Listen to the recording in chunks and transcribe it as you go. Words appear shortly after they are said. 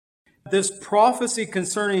This prophecy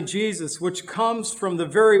concerning Jesus, which comes from the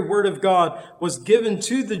very word of God, was given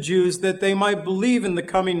to the Jews that they might believe in the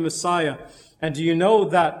coming Messiah. And do you know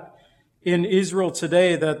that in Israel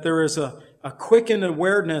today that there is a quickened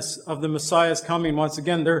awareness of the Messiah's coming? Once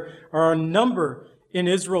again, there are a number in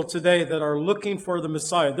Israel today that are looking for the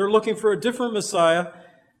Messiah. They're looking for a different Messiah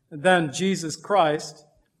than Jesus Christ.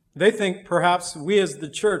 They think perhaps we as the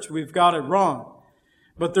church, we've got it wrong.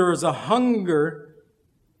 But there is a hunger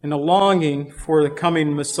and a longing for the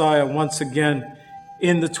coming Messiah once again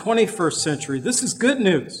in the 21st century. This is good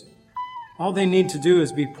news. All they need to do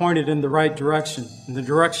is be pointed in the right direction, in the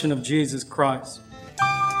direction of Jesus Christ.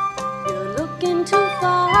 You're looking too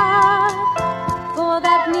far for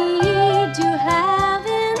that need you have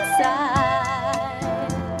inside.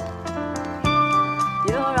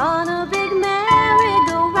 You're on a big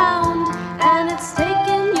merry-go-round and it's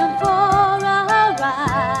taking you for a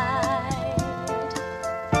ride.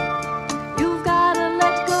 You've got to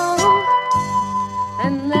let go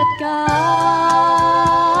and let God.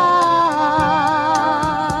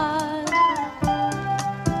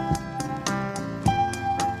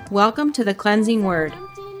 Welcome to the Cleansing Word.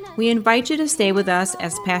 We invite you to stay with us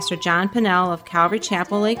as Pastor John Pennell of Calvary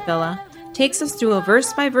Chapel, Lake Villa, takes us through a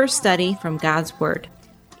verse-by-verse study from God's Word.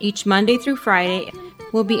 Each Monday through Friday,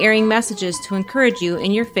 we'll be airing messages to encourage you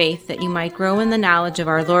in your faith that you might grow in the knowledge of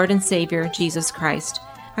our Lord and Savior, Jesus Christ.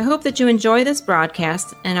 I hope that you enjoy this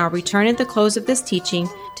broadcast, and I'll return at the close of this teaching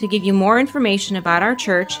to give you more information about our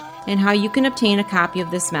church and how you can obtain a copy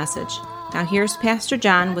of this message. Now here's Pastor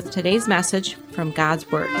John with today's message from God's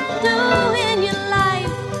Word. In your life,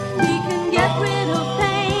 we can get rid of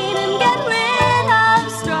pain and get rid of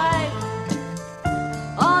strife.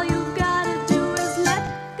 All you've got to do is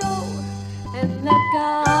let go and let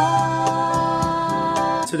God.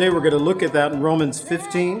 Today we're going to look at that in Romans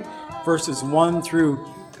 15, verses 1 through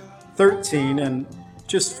 13. And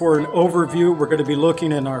just for an overview, we're going to be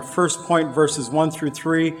looking in our first point, verses 1 through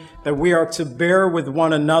 3, that we are to bear with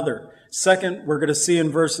one another. Second, we're going to see in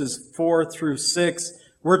verses 4 through 6,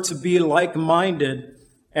 we're to be like-minded.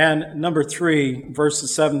 And number 3,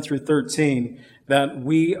 verses 7 through 13, that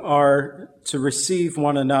we are to receive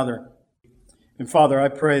one another. And Father, I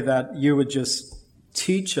pray that you would just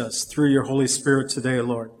teach us through your Holy Spirit today,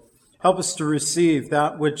 Lord. Help us to receive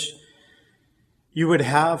that which you would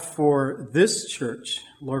have for this church,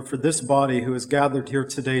 Lord, for this body who is gathered here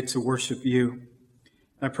today to worship you.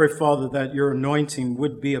 I pray, Father, that your anointing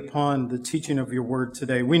would be upon the teaching of your word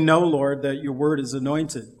today. We know, Lord, that your word is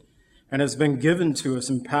anointed and has been given to us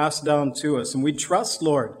and passed down to us. And we trust,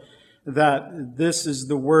 Lord, that this is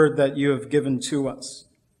the word that you have given to us.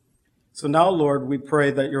 So now, Lord, we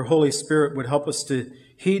pray that your Holy Spirit would help us to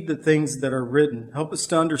heed the things that are written. Help us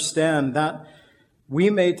to understand that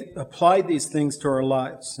we may apply these things to our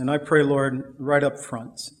lives. And I pray, Lord, right up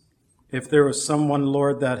front, if there was someone,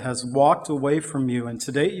 Lord, that has walked away from you and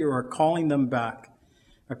today you are calling them back,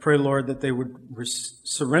 I pray, Lord, that they would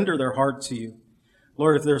surrender their heart to you.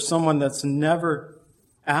 Lord, if there's someone that's never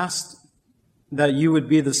asked that you would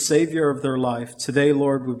be the Savior of their life, today,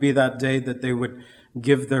 Lord, would be that day that they would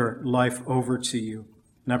give their life over to you.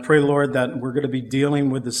 And I pray, Lord, that we're going to be dealing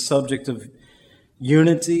with the subject of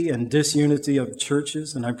unity and disunity of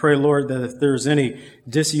churches. And I pray, Lord, that if there's any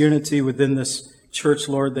disunity within this church,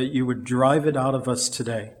 Lord, that you would drive it out of us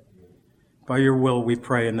today. By your will, we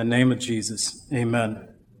pray in the name of Jesus. Amen.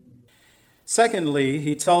 Secondly,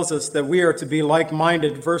 he tells us that we are to be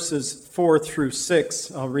like-minded, verses 4 through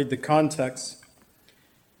 6. I'll read the context.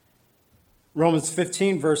 Romans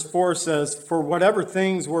 15, verse 4 says, "For whatever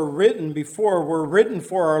things were written before were written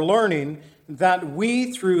for our learning, that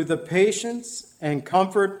we, through the patience and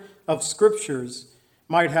comfort of Scriptures,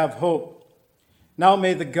 might have hope. Now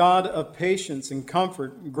may the God of patience and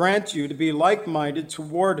comfort grant you to be like-minded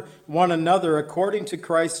toward one another according to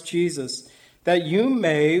Christ Jesus, that you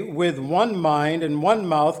may with one mind and one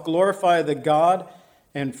mouth glorify the God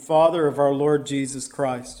and Father of our Lord Jesus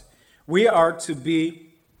Christ." We are to be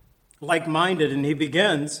like-minded, and he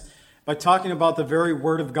begins by talking about the very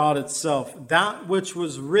word of God itself. That which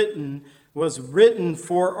was written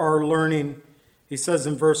for our learning. He says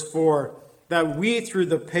in verse 4, that we, through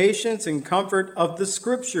the patience and comfort of the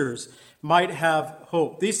Scriptures, might have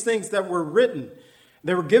hope. These things that were written,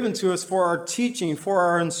 they were given to us for our teaching, for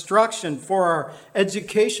our instruction, for our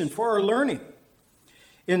education, for our learning.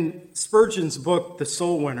 In Spurgeon's book, The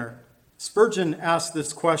Soul Winner, Spurgeon asked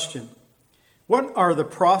this question: what are the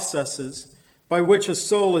processes by which a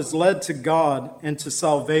soul is led to God and to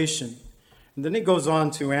salvation? And then he goes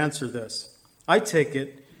on to answer this. I take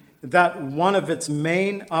it that one of its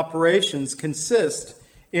main operations consists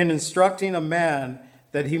in instructing a man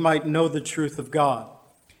that he might know the truth of God.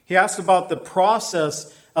 He asked about the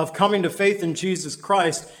process of coming to faith in Jesus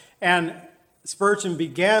Christ, and Spurgeon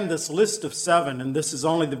began this list of 7, and this is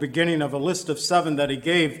only the beginning of a list of 7 that he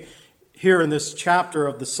gave here in this chapter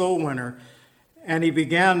of the Soul Winner. And he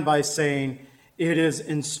began by saying, it is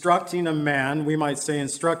instructing a man, we might say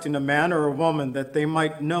instructing a man or a woman, that they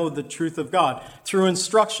might know the truth of God. Through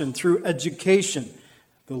instruction, through education.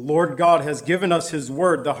 The Lord God has given us his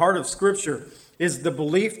word. The heart of Scripture is the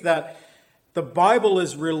belief that the Bible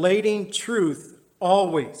is relating truth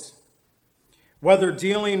always. Whether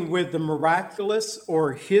dealing with the miraculous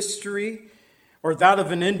or history or that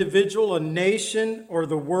of an individual, a nation, or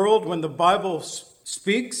the world, when the Bible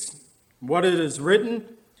speaks what it is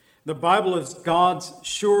written, the Bible is God's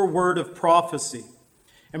sure word of prophecy.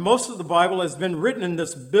 And most of the Bible has been written in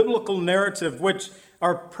this biblical narrative, which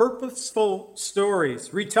are purposeful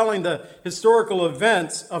stories, retelling the historical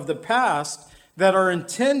events of the past that are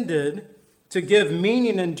intended to give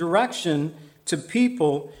meaning and direction to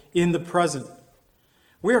people in the present.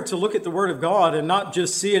 We are to look at the Word of God and not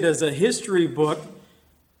just see it as a history book,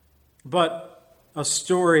 but a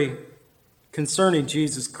story concerning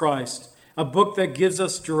Jesus Christ. A book that gives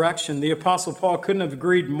us direction. The Apostle Paul couldn't have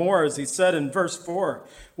agreed more, as he said in verse 4.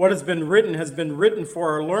 What has been written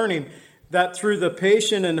for our learning, that through the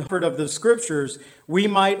patient and effort of the Scriptures, we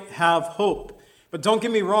might have hope. But don't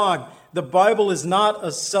get me wrong, the Bible is not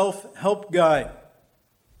a self-help guide.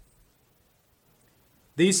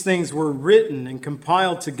 These things were written and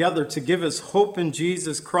compiled together to give us hope in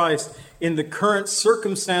Jesus Christ in the current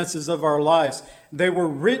circumstances of our lives. They were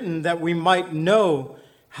written that we might know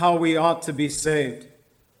how we ought to be saved.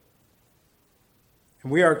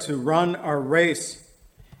 And we are to run our race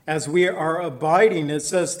as we are abiding, it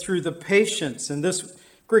says, through the patience. And this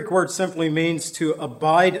Greek word simply means to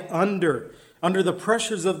abide under the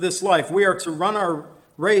pressures of this life. We are to run our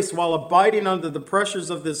race while abiding under the pressures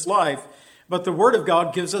of this life. But the Word of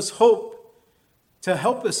God gives us hope to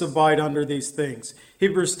help us abide under these things.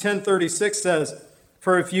 Hebrews 10:36 says,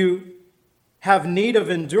 for if you have need of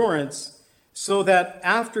endurance, so that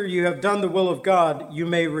after you have done the will of God, you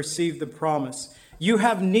may receive the promise. You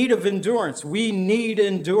have need of endurance. We need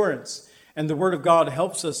endurance. And the Word of God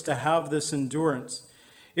helps us to have this endurance.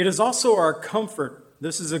 It is also our comfort.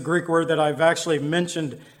 This is a Greek word that I've actually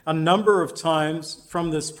mentioned a number of times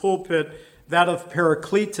from this pulpit, that of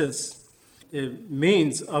parakletos. It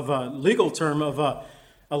means, of a legal term, of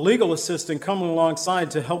a legal assistant coming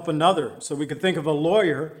alongside to help another. So we could think of a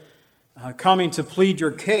lawyer coming to plead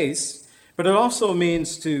your case. But it also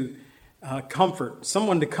means to comfort,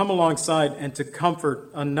 someone to come alongside and to comfort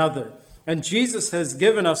another. And Jesus has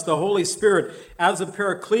given us the Holy Spirit as a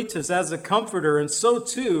parakletos, as a comforter, and so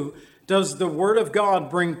too does the Word of God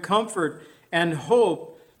bring comfort and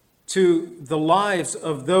hope to the lives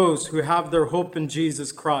of those who have their hope in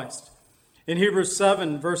Jesus Christ. In Hebrews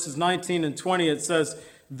 7, verses 19 and 20, it says,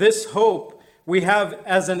 this hope we have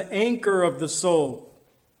as an anchor of the soul,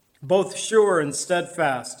 both sure and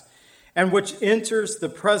steadfast, and which enters the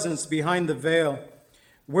presence behind the veil,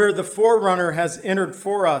 where the forerunner has entered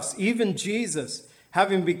for us, even Jesus,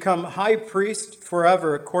 having become high priest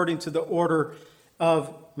forever according to the order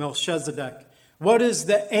of Melchizedek. What is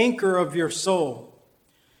the anchor of your soul?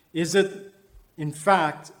 Is it, in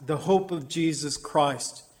fact, the hope of Jesus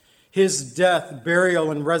Christ, his death,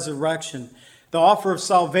 burial, and resurrection, the offer of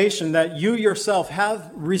salvation that you yourself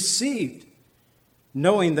have received,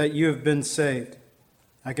 knowing that you have been saved?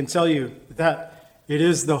 I can tell you that it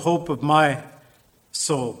is the hope of my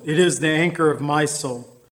soul. It is the anchor of my soul.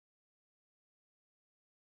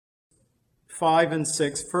 5 and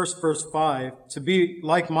 6, first verse 5, to be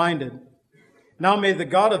like-minded. Now may the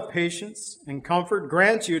God of patience and comfort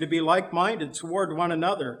grant you to be like-minded toward one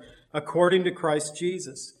another, according to Christ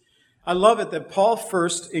Jesus. I love it that Paul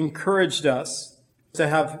first encouraged us to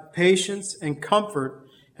have patience and comfort,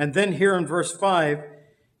 and then here in verse 5,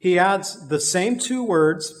 he adds the same two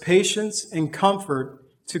words, patience and comfort,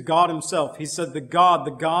 to God himself. He said the God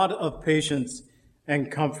of patience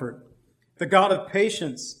and comfort. The God of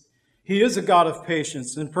patience. He is a God of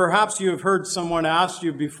patience. And perhaps you have heard someone ask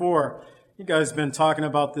you before, you guys have been talking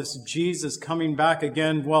about this Jesus coming back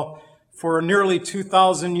again, well, for nearly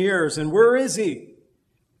 2,000 years. And where is he?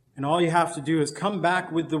 And all you have to do is come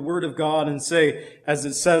back with the Word of God and say, as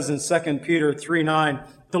it says in 2 Peter 3:9,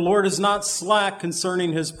 the Lord is not slack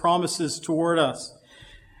concerning his promises toward us,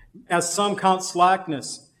 as some count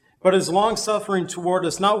slackness, but is long-suffering toward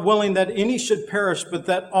us, not willing that any should perish, but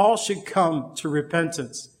that all should come to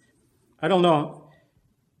repentance. I don't know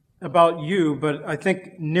about you, but I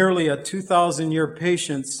think nearly a 2,000-year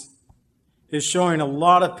patience is showing a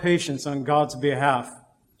lot of patience on God's behalf.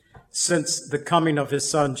 since the coming of his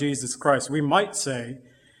Son, Jesus Christ. We might say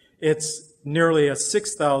it's nearly a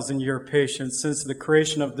 6,000-year patience since the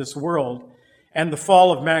creation of this world and the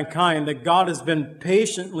fall of mankind, that God has been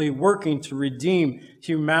patiently working to redeem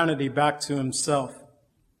humanity back to himself.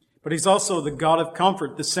 But he's also the God of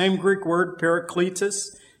comfort. The same Greek word,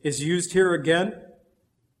 parakletos, is used here again.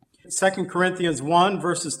 2 Corinthians 1,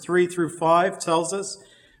 verses 3 through 5 tells us,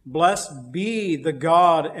 "Blessed be the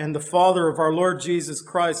God and the Father of our Lord Jesus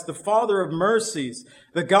Christ, the Father of mercies,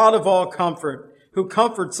 the God of all comfort, who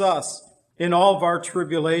comforts us in all of our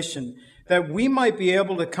tribulation, that we might be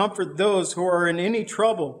able to comfort those who are in any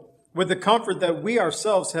trouble with the comfort that we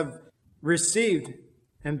ourselves have received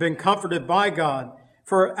and been comforted by God.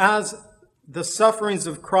 For as the sufferings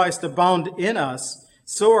of Christ abound in us,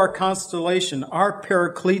 so our consolation, our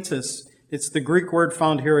parakletos," it's the Greek word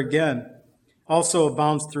found here again, "also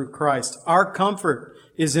abounds through Christ." Our comfort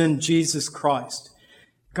is in Jesus Christ.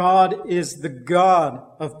 God is the God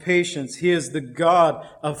of patience. He is the God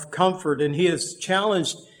of comfort, and he has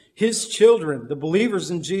challenged his children, the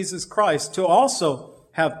believers in Jesus Christ, to also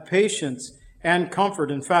have patience and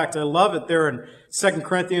comfort. In fact, I love it there in 2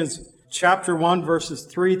 Corinthians chapter 1, verses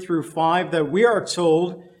 3 through 5, that we are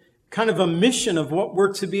told kind of a mission of what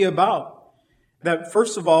we're to be about. That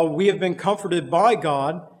first of all, we have been comforted by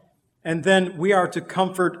God, and then we are to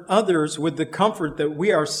comfort others with the comfort that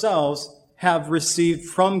we ourselves have received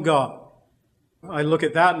from God. I look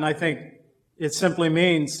at that and I think it simply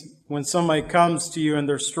means when somebody comes to you and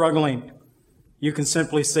they're struggling, you can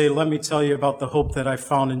simply say, "Let me tell you about the hope that I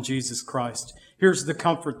found in Jesus Christ. Here's the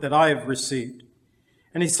comfort that I have received."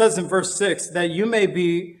 And he says in verse 6, "That you may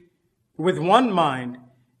be with one mind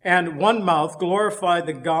and one mouth glorify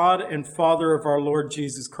the God and Father of our Lord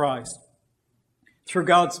Jesus Christ." Through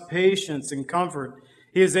God's patience and comfort,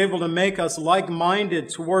 he is able to make us like-minded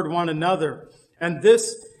toward one another. And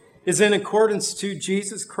this is in accordance to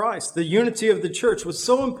Jesus Christ. The unity of the church was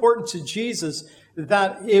so important to Jesus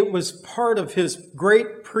that it was part of his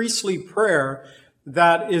great priestly prayer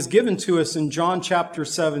that is given to us in John chapter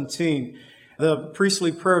 17. The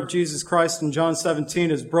priestly prayer of Jesus Christ in John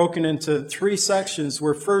 17 is broken into three sections,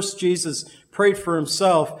 where first Jesus prayed for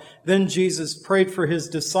himself, then Jesus prayed for his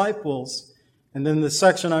disciples, and then the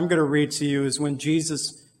section I'm going to read to you is when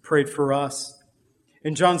Jesus prayed for us.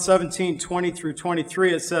 In John 17, 20 through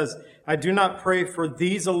 23, it says, "I do not pray for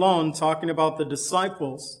these alone," talking about the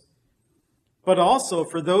disciples, "but also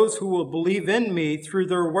for those who will believe in me through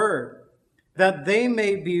their word, that they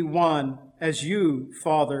may be one as you,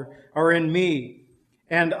 Father, are in me,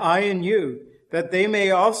 and I in you, that they may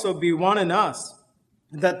also be one in us,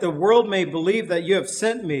 that the world may believe that you have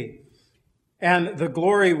sent me, and the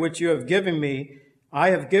glory which you have given me,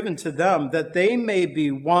 I have given to them, that they may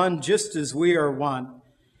be one just as we are one.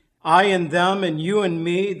 I in them and you in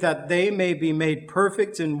me, that they may be made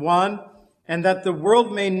perfect in one, and that the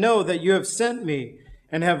world may know that you have sent me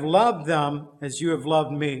and have loved them as you have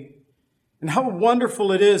loved me." And how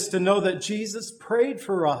wonderful it is to know that Jesus prayed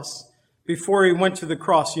for us before he went to the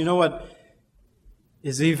cross. You know what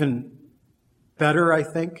is even better, I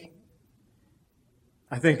think?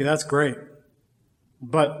 I think that's great.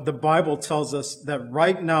 But the Bible tells us that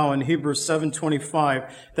right now in Hebrews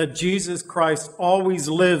 7:25, that Jesus Christ always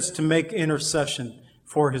lives to make intercession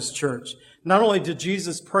for his church. Not only did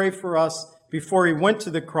Jesus pray for us before he went to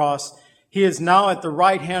the cross, he is now at the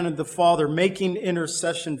right hand of the Father making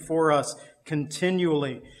intercession for us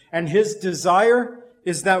continually. And his desire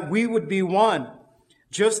is that we would be one,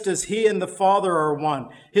 just as he and the Father are one.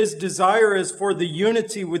 His desire is for the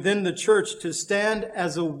unity within the church to stand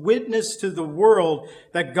as a witness to the world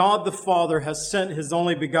that God the Father has sent his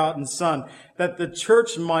only begotten Son, that the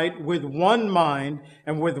church might, with one mind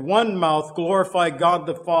and with one mouth, glorify God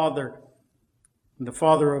the Father, and the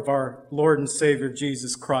Father of our Lord and Savior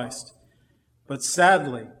Jesus Christ. But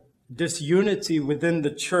sadly, disunity within the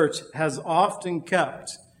church has often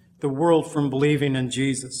kept the world from believing in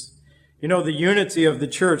Jesus. You know, the unity of the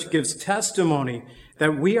church gives testimony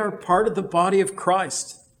that we are part of the body of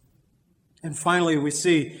Christ. And finally, we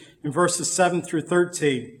see in verses 7 through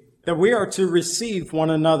 13 that we are to receive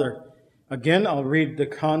one another. Again, I'll read the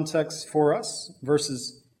context for us,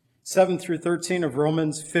 verses 7 through 13 of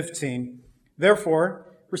Romans 15. "Therefore,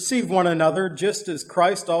 receive one another, just as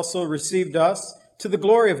Christ also received us, to the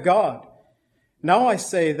glory of God. Now I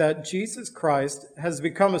say that Jesus Christ has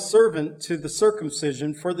become a servant to the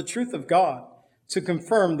circumcision for the truth of God, to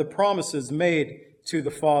confirm the promises made to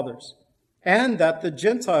the fathers, and that the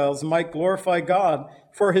Gentiles might glorify God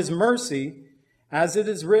for his mercy, as it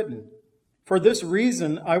is written, 'For this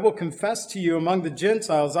reason I will confess to you among the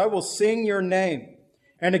Gentiles, I will sing your name.'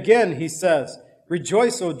 And again he says,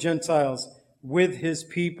 Rejoice, O Gentiles, with his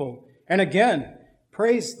people. And again,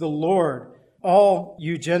 praise the Lord, all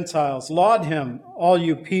you Gentiles. Laud him, all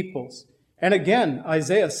you peoples. And again,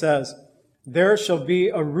 Isaiah says, there shall be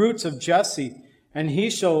a root of Jesse, and he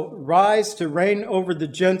shall rise to reign over the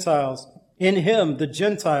Gentiles. In him the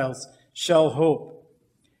Gentiles shall hope.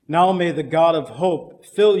 Now may the God of hope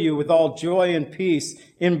fill you with all joy and peace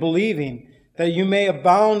in believing, that you may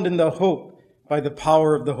abound in the hope by the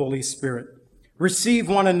power of the Holy Spirit. Receive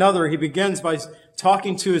one another. He begins by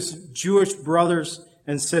talking to his Jewish brothers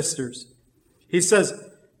and sisters. He says,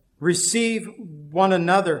 receive one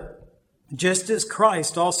another, just as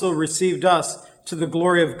Christ also received us to the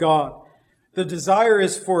glory of God. The desire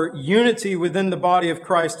is for unity within the body of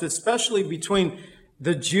Christ, especially between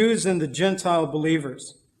the Jews and the Gentile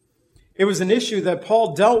believers. It was an issue that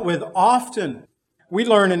Paul dealt with often. We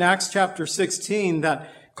learn in Acts chapter 16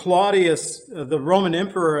 that Claudius, the Roman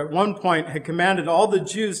emperor, at one point had commanded all the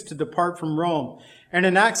Jews to depart from Rome. And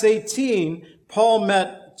in Acts 18, Paul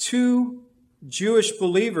met two Jewish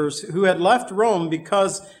believers who had left Rome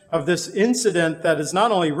because of this incident that is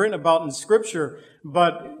not only written about in Scripture,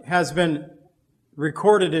 but has been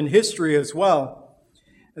recorded in history as well.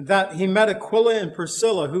 That he met Aquila and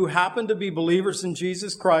Priscilla, who happened to be believers in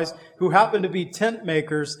Jesus Christ, who happened to be tent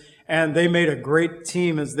makers, and they made a great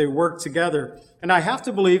team as they worked together. And I have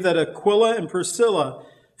to believe that Aquila and Priscilla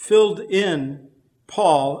filled in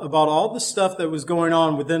Paul about all the stuff that was going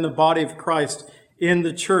on within the body of Christ in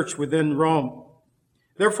the church within Rome.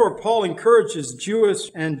 Therefore, Paul encourages Jewish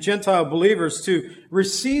and Gentile believers to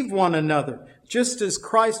receive one another, just as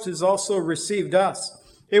Christ has also received us.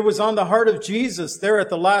 It was on the heart of Jesus there at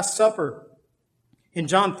the Last Supper in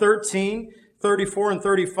John 13, 34 and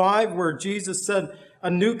 35, where Jesus said, a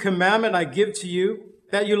new commandment I give to you,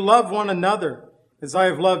 that you love one another as I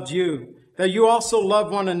have loved you, that you also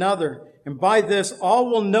love one another. And by this, all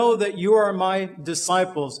will know that you are my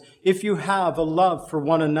disciples, if you have a love for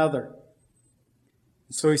one another.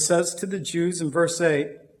 So he says to the Jews in verse 8,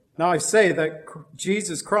 now I say that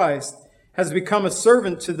Jesus Christ has become a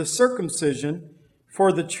servant to the circumcision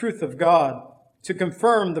for the truth of God, to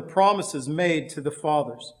confirm the promises made to the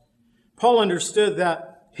fathers. Paul understood that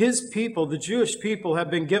his people, the Jewish people, have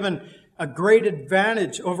been given a great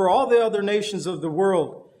advantage over all the other nations of the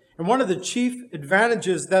world. And one of the chief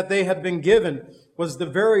advantages that they had been given was the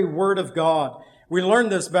very Word of God. We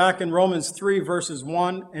learned this back in Romans 3, verses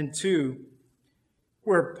 1 and 2,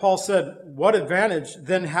 where Paul said, what advantage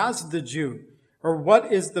then has the Jew? Or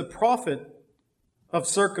what is the profit of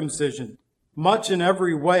circumcision? Much in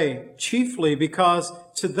every way, chiefly because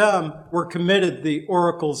to them were committed the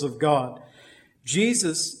oracles of God.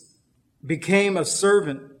 Jesus became a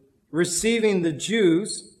servant, receiving the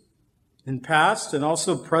Jews in past and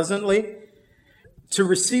also presently. To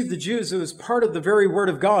receive the Jews, it was part of the very Word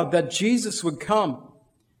of God that Jesus would come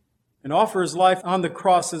and offer his life on the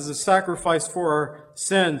cross as a sacrifice for our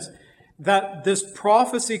sins. That this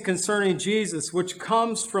prophecy concerning Jesus, which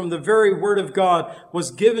comes from the very Word of God,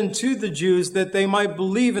 was given to the Jews that they might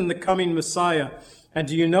believe in the coming Messiah. And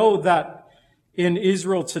do you know that in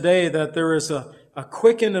Israel today that there is a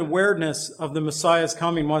quickened awareness of the Messiah's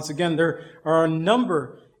coming? Once again, there are a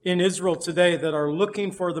number in Israel today that are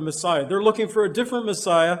looking for the Messiah. They're looking for a different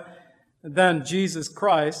Messiah than Jesus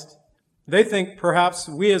Christ. They think perhaps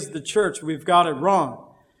we as the church, we've got it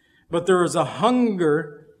wrong. But there is a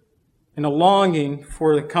hunger and a longing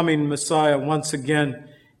for the coming Messiah once again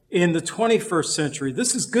in the 21st century.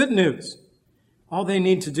 This is good news. All they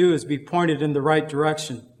need to do is be pointed in the right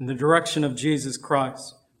direction, in the direction of Jesus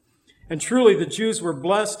Christ. And truly, the Jews were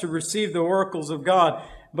blessed to receive the oracles of God,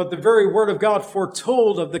 but the very Word of God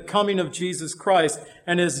foretold of the coming of Jesus Christ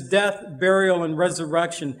and his death, burial, and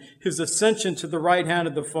resurrection, his ascension to the right hand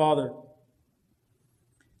of the Father.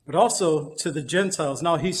 But also to the Gentiles.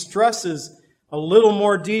 Now, he stresses a little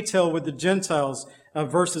more detail with the Gentiles.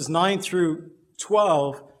 Verses 9 through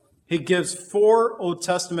 12, he gives 4 Old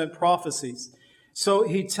Testament prophecies. So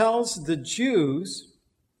he tells the Jews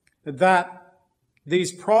that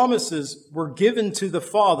these promises were given to the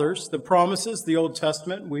fathers, the promises, the Old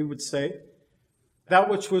Testament, we would say. That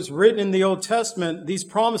which was written in the Old Testament, these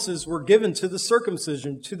promises were given to the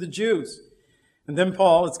circumcision, to the Jews. And then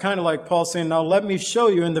Paul, it's kind of like Paul saying, now let me show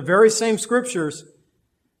you in the very same scriptures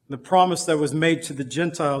the promise that was made to the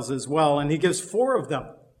Gentiles as well. And he gives 4 of them.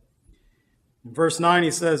 In verse 9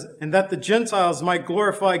 he says, and that the Gentiles might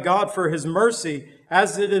glorify God for his mercy,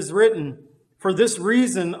 as it is written, for this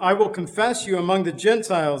reason I will confess you among the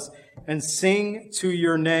Gentiles and sing to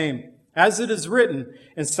your name. As it is written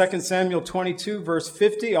in 2 Samuel 22, verse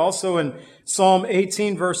 50, also in Psalm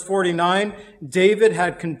 18, verse 49, David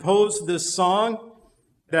had composed this song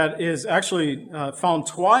that is actually found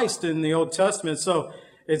twice in the Old Testament. So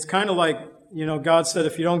it's kind of like, God said,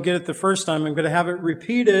 if you don't get it the first time, I'm going to have it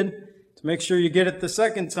repeated to make sure you get it the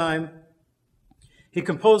second time. He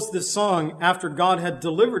composed this song after God had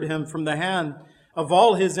delivered him from the hand of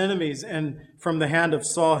all his enemies and from the hand of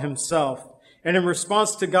Saul himself. And in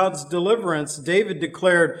response to God's deliverance, David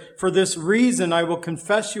declared, "For this reason I will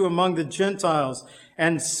confess you among the Gentiles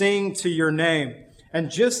and sing to your name."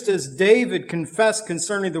 And just as David confessed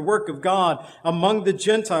concerning the work of God among the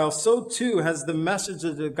Gentiles, so too has the message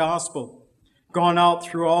of the gospel gone out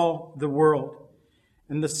through all the world.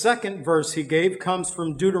 And the second verse he gave comes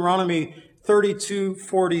from Deuteronomy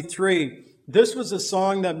 32:43. This was a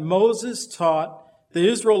song that Moses taught the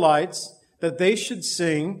Israelites that they should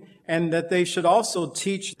sing and that they should also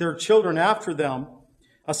teach their children after them.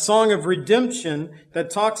 A song of redemption that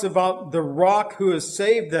talks about the rock who has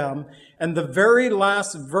saved them. And the very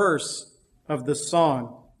last verse of the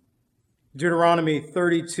song, Deuteronomy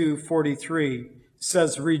 32:43,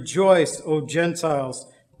 says, "Rejoice, O Gentiles,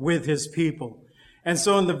 with his people." And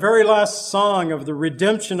so in the very last song of the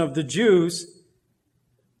redemption of the Jews,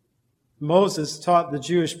 Moses taught the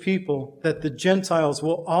Jewish people that the Gentiles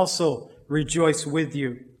will also rejoice with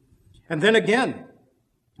you. And then again,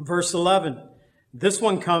 verse 11, this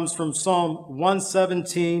one comes from Psalm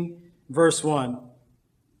 117, verse 1.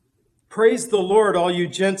 "Praise the Lord, all you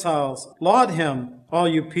Gentiles. Laud him, all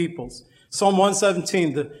you peoples." Psalm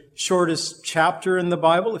 117, the shortest chapter in the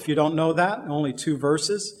Bible, if you don't know that, only 2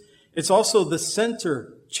 verses. It's also the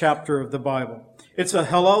center chapter of the Bible. It's a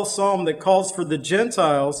Hallel psalm that calls for the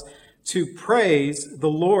Gentiles to praise the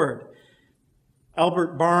Lord.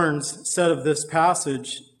 Albert Barnes said of this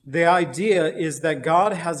passage, the idea is that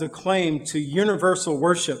God has a claim to universal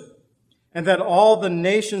worship and that all the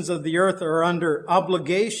nations of the earth are under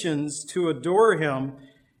obligations to adore him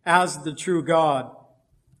as the true God.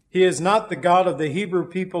 He is not the God of the Hebrew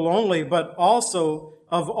people only, but also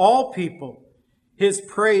of all people. His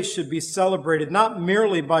praise should be celebrated not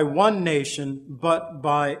merely by one nation, but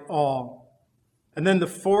by all. And then the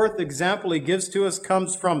fourth example he gives to us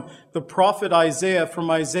comes from the prophet Isaiah,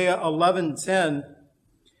 from Isaiah 11:10.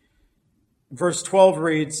 Verse 12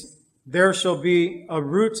 reads, "There shall be a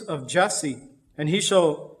root of Jesse, and he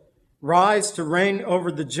shall rise to reign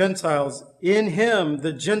over the Gentiles. In him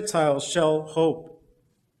the Gentiles shall hope."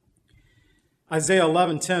 Isaiah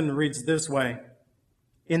 11:10 reads this way,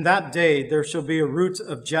 "In that day there shall be a root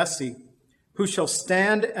of Jesse, who shall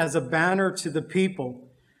stand as a banner to the people.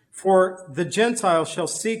 For the Gentiles shall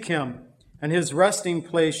seek him, and his resting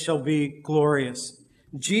place shall be glorious."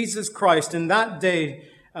 Jesus Christ, in that day,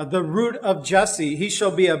 the root of Jesse, he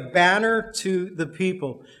shall be a banner to the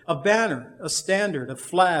people. A banner, a standard, a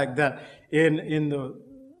flag that in the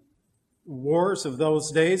wars of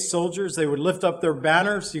those days, soldiers, they would lift up their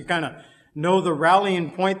banners. You kind of know the rallying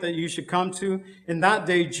point that you should come to. In that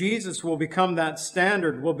day, Jesus will become that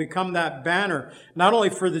standard, will become that banner, not only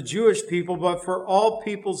for the Jewish people, but for all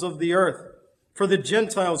peoples of the earth. For the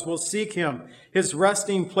Gentiles will seek him. His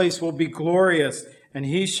resting place will be glorious, and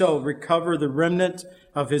he shall recover the remnant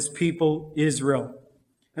of his people Israel.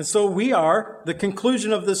 And so we are, the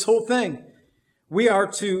conclusion of this whole thing, we are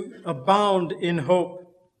to abound in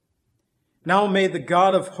hope. Now may the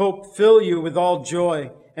God of hope fill you with all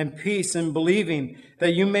joy and peace in believing,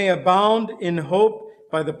 that you may abound in hope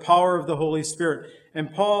by the power of the Holy Spirit.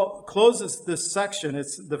 And Paul closes this section.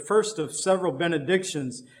 It's the first of several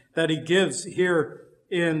benedictions that he gives here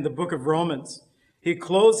in the book of Romans. He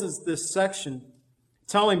closes this section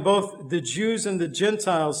telling both the Jews and the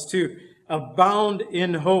Gentiles to abound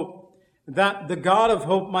in hope, that the God of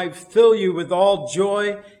hope might fill you with all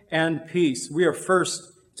joy and peace. We are first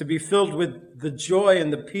to be filled with the joy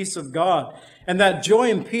and the peace of God. And that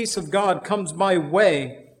joy and peace of God comes by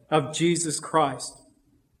way of Jesus Christ.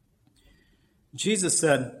 Jesus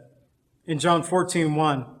said in John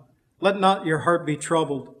 14:1, "Let not your heart be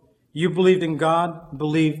troubled. You believed in God,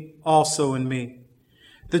 believe also in me."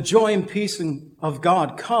 The joy and peace of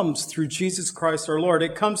God comes through Jesus Christ our Lord.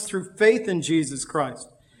 It comes through faith in Jesus Christ.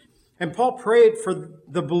 And Paul prayed for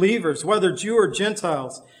the believers, whether Jew or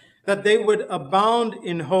Gentiles, that they would abound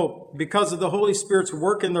in hope because of the Holy Spirit's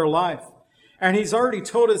work in their life. And he's already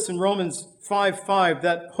told us in Romans 5:5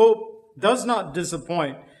 that hope does not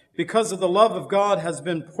disappoint because of the love of God has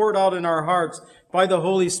been poured out in our hearts by the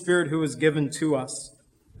Holy Spirit who is given to us.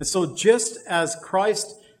 And so just as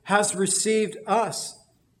Christ has received us,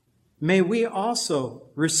 may we also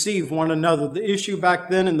receive one another. The issue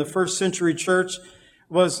back then in the first century church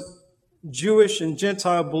was Jewish and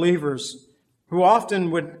Gentile believers who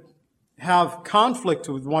often would have conflict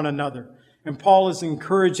with one another. And Paul is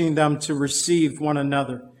encouraging them to receive one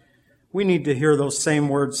another. We need to hear those same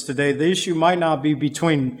words today. The issue might not be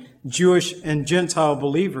between Jewish and Gentile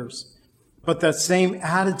believers, but that same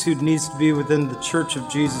attitude needs to be within the Church of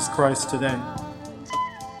Jesus Christ today.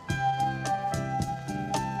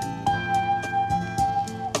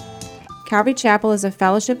 Calvary Chapel is a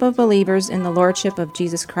fellowship of believers in the Lordship of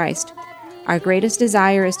Jesus Christ. Our greatest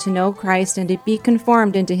desire is to know Christ and to be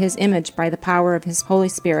conformed into His image by the power of His Holy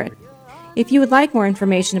Spirit. If you would like more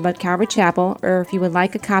information about Calvary Chapel, or if you would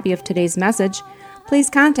like a copy of today's message, please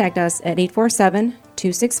contact us at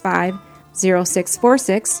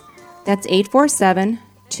 847-265-0646. That's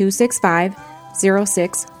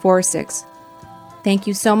 847-265-0646. Thank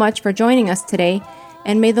you so much for joining us today,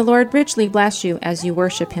 and may the Lord richly bless you as you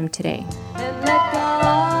worship Him today.